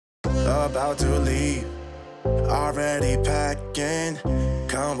about to leave. Already packing,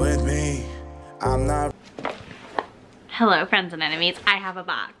 come with me. I'm not. Hello friends and enemies, I have a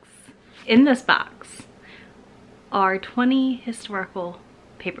box. In this box are 20 historical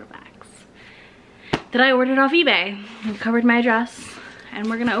paperbacks that I ordered off eBay. I've covered my address and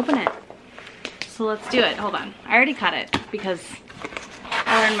we're gonna open it. So let's do it. Hold on, I already cut it because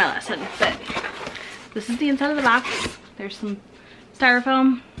I learned my lesson, but this is the inside of the box. There's some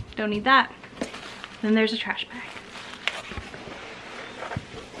styrofoam, don't need that. Then there's a trash bag.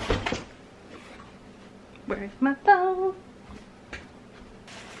 Where's my phone?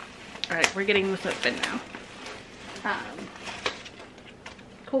 All right, we're getting this open now.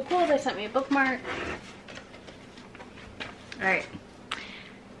 Cool, they sent me a bookmark. All right.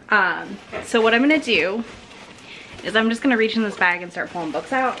 So what I'm gonna do is I'm just gonna reach in this bag and start pulling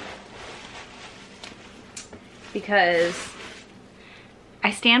books out, because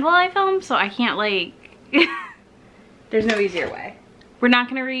I stand while I film, so I can't like, there's no easier way. We're not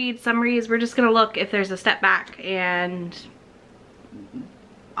gonna read summaries, we're just gonna look if there's a step back and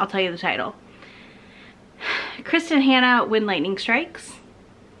I'll tell you the title. Kristen Hanna, When Lightning Strikes.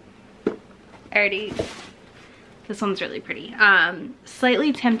 This one's really pretty.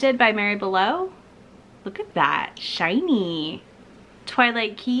 Slightly Tempted by Mary Below. Look at that, shiny.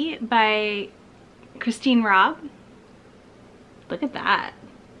 Twilight Key by Christine Robb. Look at that,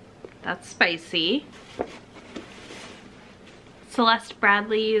 that's spicy. Celeste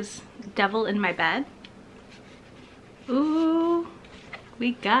Bradley's Devil in My Bed. Ooh,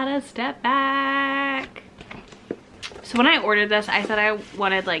 we gotta step back. So when I ordered this, I said I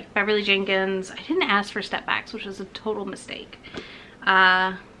wanted like Beverly Jenkins. I didn't ask for step backs, which was a total mistake.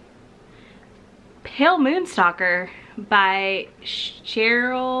 Pale Moonstalker by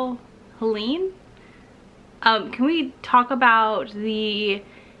Cheryl Helene. Can we talk about this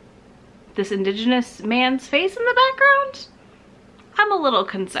indigenous man's face in the background? I'm a little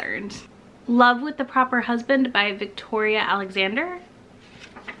concerned. Love with the Proper Husband by Victoria Alexander.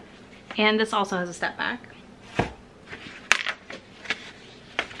 And this also has a step back,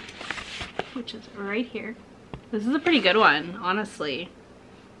 which is right here. This is a pretty good one, honestly.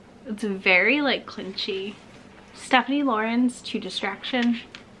 It's very like clinchy. Stephanie Lawrence, To Distraction.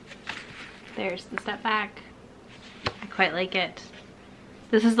 There's the step back. I quite like it.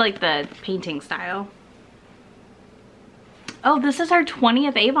 This is like the painting style. Oh, this is our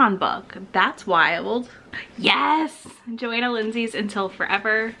 20th Avon book. That's wild. Yes! Joanna Lindsay's Until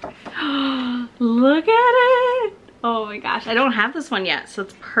Forever. Look at it! Oh my gosh, I don't have this one yet, so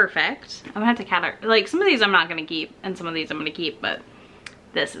it's perfect. I'm gonna have to categorize. Like, some of these I'm not gonna keep, and some of these I'm gonna keep, but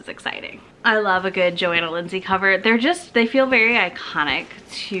this is exciting. I love a good Joanna Lindsay cover. They feel very iconic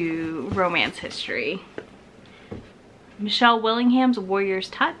to romance history. Michelle Willingham's Warrior's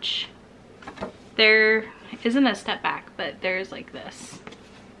Touch. There isn't a step back, but there's like this.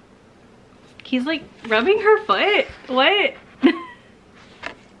 He's like rubbing her foot. What?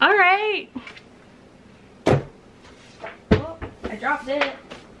 All right. Oh, I dropped it.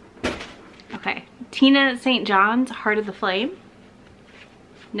 Okay. Tina St. John's Heart of the Flame.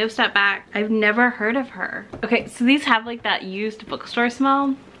 No step back. I've never heard of her. Okay, so these have like that used bookstore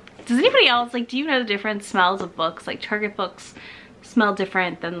smell. Does anybody else, like, do you know the different smells of books? Like Target books smell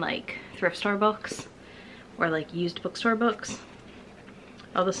different than like thrift store books or like used bookstore books.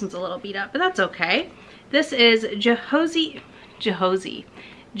 Oh, this one's a little beat up, but that's okay. This is Josie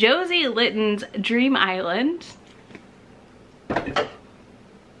Litton's Dream Island.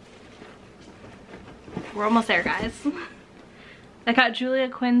 We're almost there, guys. I got Julia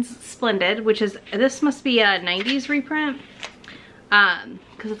Quinn's Splendid, which is, this must be a 90s reprint,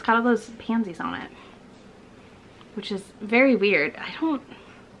 because it's got all those pansies on it, which is very weird.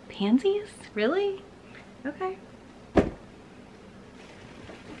 Pansies? Really? Okay.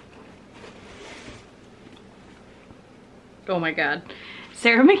 Oh my god.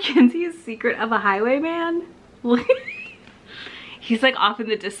 Sarah Mackenzie's Secret of a Highwayman. Look, he's like off in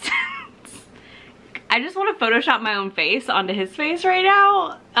the distance. I just want to Photoshop my own face onto his face right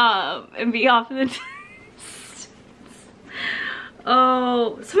now, and be off in the distance.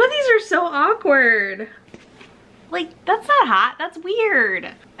 Oh, some of these are so awkward. Like, that's not hot, that's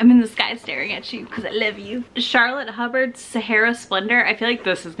weird. I'm in the sky staring at you because I love you. Charlotte Hubbard's Sahara Splendor. I feel like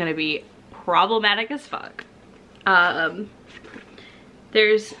this is gonna be problematic as fuck. There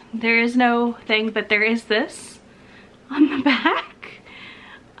is no thing, but there is this on the back.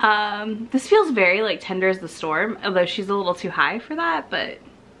 This feels very like Tender as the Storm, although she's a little too high for that, but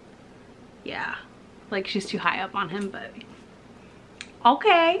yeah, like she's too high up on him, but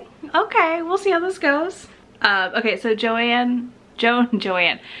okay, we'll see how this goes. Okay, so Joanne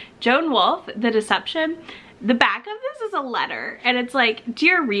Joanne Wolfe, The Deception. The back of this is a letter, and it's like,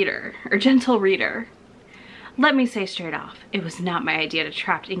 dear reader, or gentle reader, let me say straight off, it was not my idea to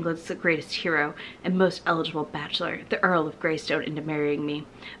trap England's greatest hero and most eligible bachelor, the Earl of Greystone, into marrying me.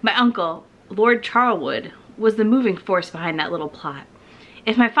 My uncle, Lord Charlwood, was the moving force behind that little plot.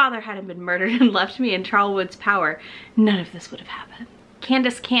 If my father hadn't been murdered and left me in Charlwood's power, none of this would have happened.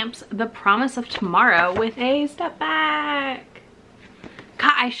 Candace Camp's The Promise of Tomorrow with a step back.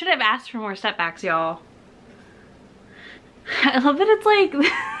 God, I should have asked for more step backs, y'all. I love that it's like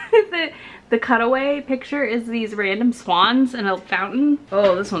the cutaway picture is these random swans in a fountain.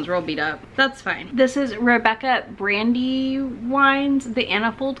 Oh, this one's real beat up. That's fine. This is Rebecca Brandywine's The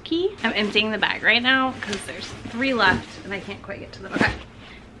Anifold Key. I'm emptying the bag right now because there's 3 left and I can't quite get to them. Okay.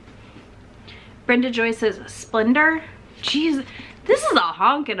 Brenda Joyce's Splendor. Jeez, this is a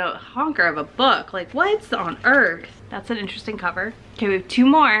honker of a book. Like, what on earth? That's an interesting cover. Okay, we have 2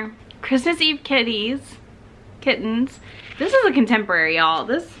 more. Christmas Eve Kittens. This is a contemporary, y'all.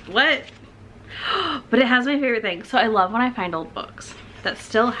 What? But it has my favorite thing. So I love when I find old books that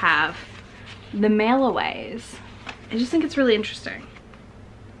still have the mailaways. I just think it's really interesting.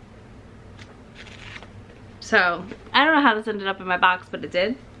 So I don't know how this ended up in my box, but it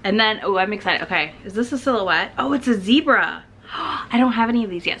did. And then, oh, I'm excited. Okay, is this a silhouette? Oh, it's a zebra. I don't have any of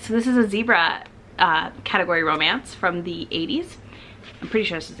these yet. So this is a zebra category romance from the 80s. I'm pretty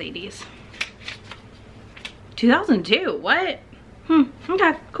sure this is 80s. 2002, what?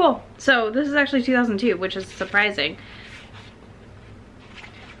 Okay, cool. So this is actually 2002, which is surprising.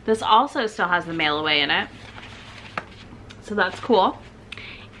 This also still has the mail away in it. So that's cool.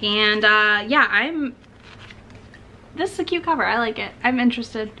 And yeah, this is a cute cover. I like it. I'm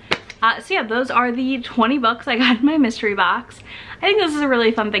interested. So yeah, those are the 20 books I got in my mystery box. I think this is a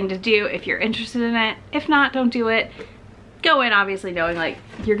really fun thing to do if you're interested in it. If not, don't do it. Go in obviously knowing like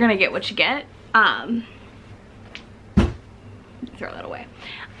you're gonna get what you get. Throw that away.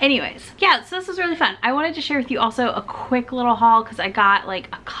 Anyways, yeah, so this was really fun. I wanted to share with you also a quick little haul because I got like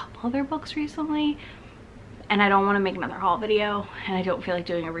a couple other books recently and I don't want to make another haul video and I don't feel like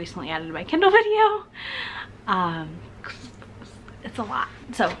doing a recently added to my Kindle video. It's a lot.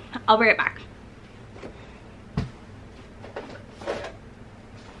 So I'll be right back.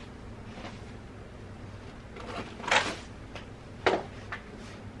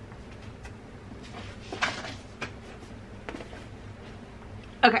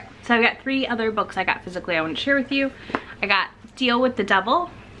 Okay, so I've got 3 other books I got physically I want to share with you. I got Deal with the Devil,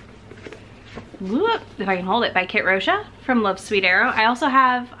 whoop, if I can hold it, by Kit Rocha from Love Sweet Arrow. I also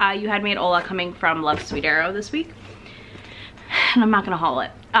have You Had Me at Ola coming from Love Sweet Arrow this week. And I'm not gonna haul it.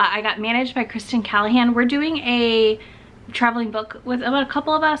 I got Managed by Kristen Callahan. We're doing a traveling book with about a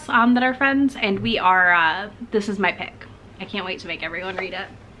couple of us that are friends, and we are, this is my pick. I can't wait to make everyone read it.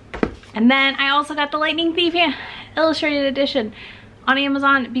 And then I also got The Lightning Thief Illustrated Edition on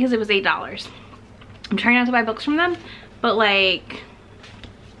Amazon because it was $8. I'm trying not to buy books from them, but like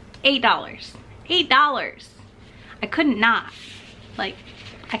 $8. $8. I couldn't not. Like,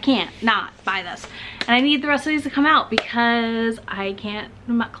 I can't not buy this. And I need the rest of these to come out because I'm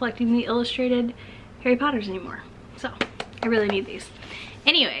not collecting the illustrated Harry Potters anymore. So I really need these.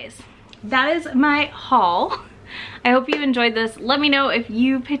 Anyways, that is my haul. I hope you enjoyed this. Let me know if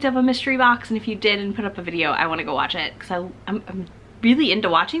you picked up a mystery box, and if you did and put up a video, I want to go watch it because I'm really into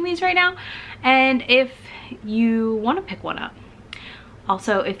watching these right now. And if you want to pick one up.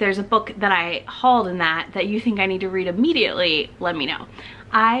 Also, if there's a book that I hauled in that you think I need to read immediately, let me know.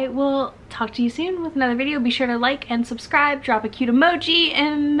 I will talk to you soon with another video. Be sure to like and subscribe, drop a cute emoji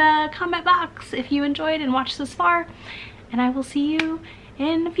in the comment box if you enjoyed and watched this far. And I will see you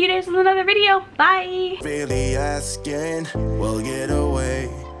in a few days with another video. Bye! Really asking, we'll get away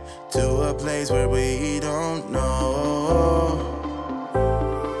to a place where we don't know.